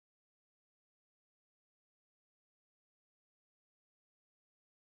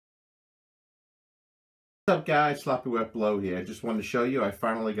What's up, guys? Sloppy Wet Blow here. I just wanted to show you I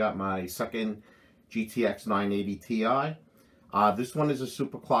finally got my second GTX 980 Ti. This one is a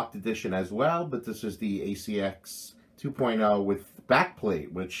super clocked edition as well, but this is the ACX 2.0 with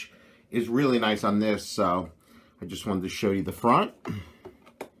backplate, which is really nice on this. So I just wanted to show you the front.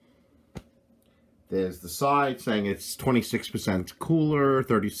 There's the side saying it's 26% cooler,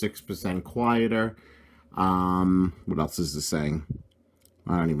 36% quieter. What else is this saying?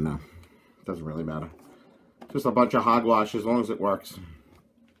 I don't even know. Doesn't really matter. Just a bunch of hogwash as long as it works.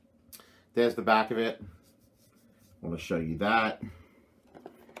 There's the back of it. I want to show you that.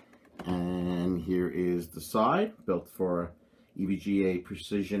 And here is the side, built for EVGA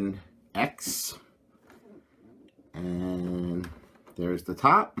Precision X. And there's the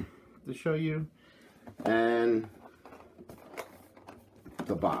top to show you. And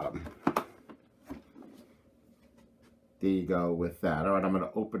the bottom. There you go with that. All right, I'm going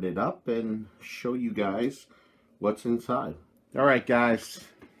to open it up and show you guys what's inside. All right, guys.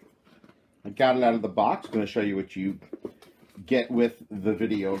 I got it out of the box. I'm going to show you what you get with the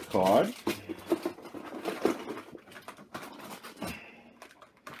video card.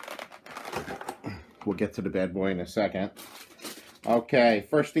 We'll get to the bad boy in a second. Okay,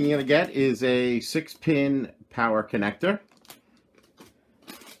 first thing you're going to get is a 6-pin power connector.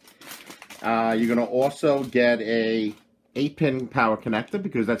 You're going to also get a 8-pin power connector,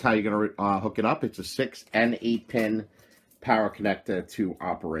 because that's how you're going to hook it up. It's a 6 and 8-pin power connector to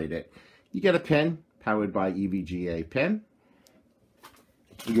operate it. You get a pin powered by EVGA pin.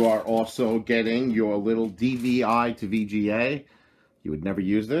 You are also getting your little DVI to VGA. You would never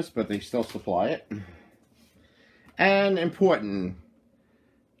use this, but they still supply it. And important,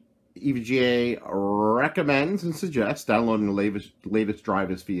 EVGA recommends and suggests downloading the latest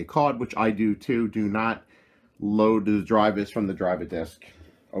drivers for your card, which I do too. Do not load the drivers from the driver disk.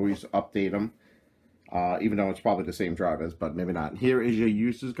 Always update them, even though it's probably the same drivers, but maybe not. Here is your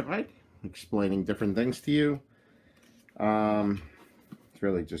user's guide explaining different things to you. It's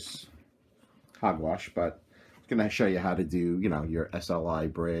really just hogwash, but it's going to show you how to do, you know, your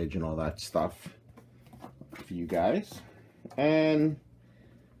SLI bridge and all that stuff for you guys. And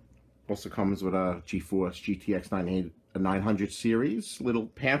also comes with a GeForce GTX 900 series little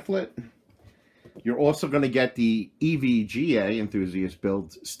pamphlet. You're also going to get the EVGA Enthusiast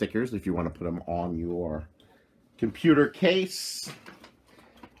Build stickers if you want to put them on your computer case.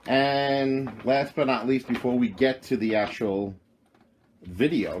 And last but not least, before we get to the actual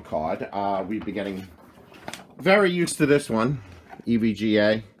video card, we've been getting very used to this one,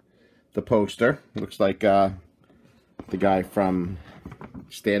 EVGA, the poster. Looks like the guy from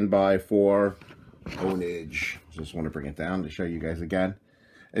Standby for Ownage. Just want to bring it down to show you guys again.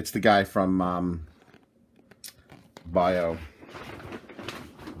 It's the guy from Bioshock.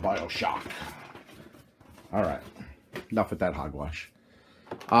 All right, enough with that hogwash.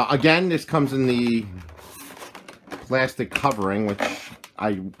 Again, this comes in the plastic covering, which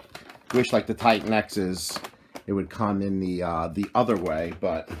I wish, like the Titan X's, it would come in the other way,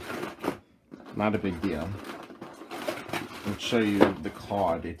 but not a big deal. I'll show you the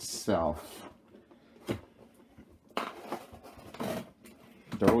card itself.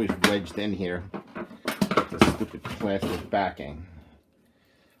 They're always wedged in here with the stupid plastic backing.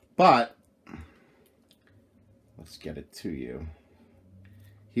 But let's get it to you.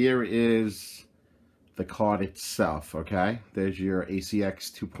 Here is the card itself, okay? There's your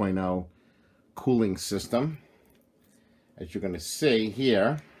ACX 2.0 cooling system. As you're going to see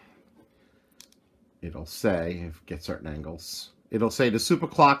here, it'll say, if you get certain angles, it'll say the super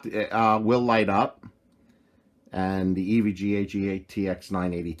clock will light up. And the EVGA GTX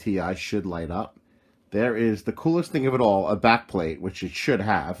 980 Ti should light up. There is the coolest thing of it all, a backplate, which it should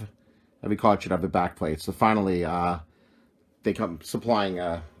have. Every card should have a backplate. So finally, they come supplying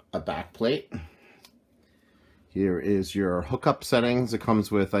a backplate. Here is your hookup settings. It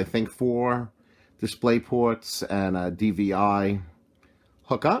comes with, I think, 4 display ports and a DVI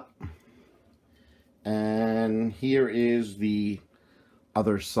hookup. And here is the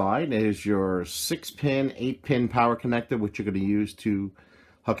other side. Is your 6-pin, 8-pin power connector, which you're going to use to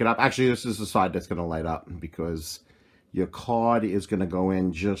hook it up. Actually, this is the side that's going to light up, because your card is going to go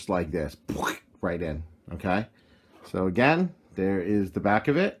in just like this, right in. Okay, so again, there is the back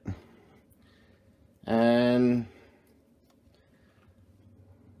of it, and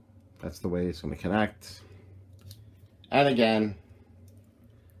that's the way it's going to connect. And again,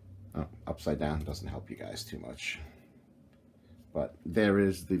 upside down doesn't help you guys too much. But there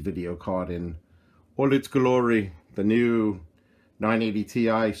is the video card in all its glory. The new 980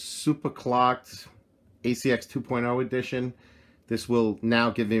 Ti super clocked ACX 2.0 edition. This will now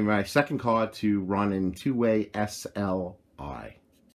give me my second card to run in two-way SLI.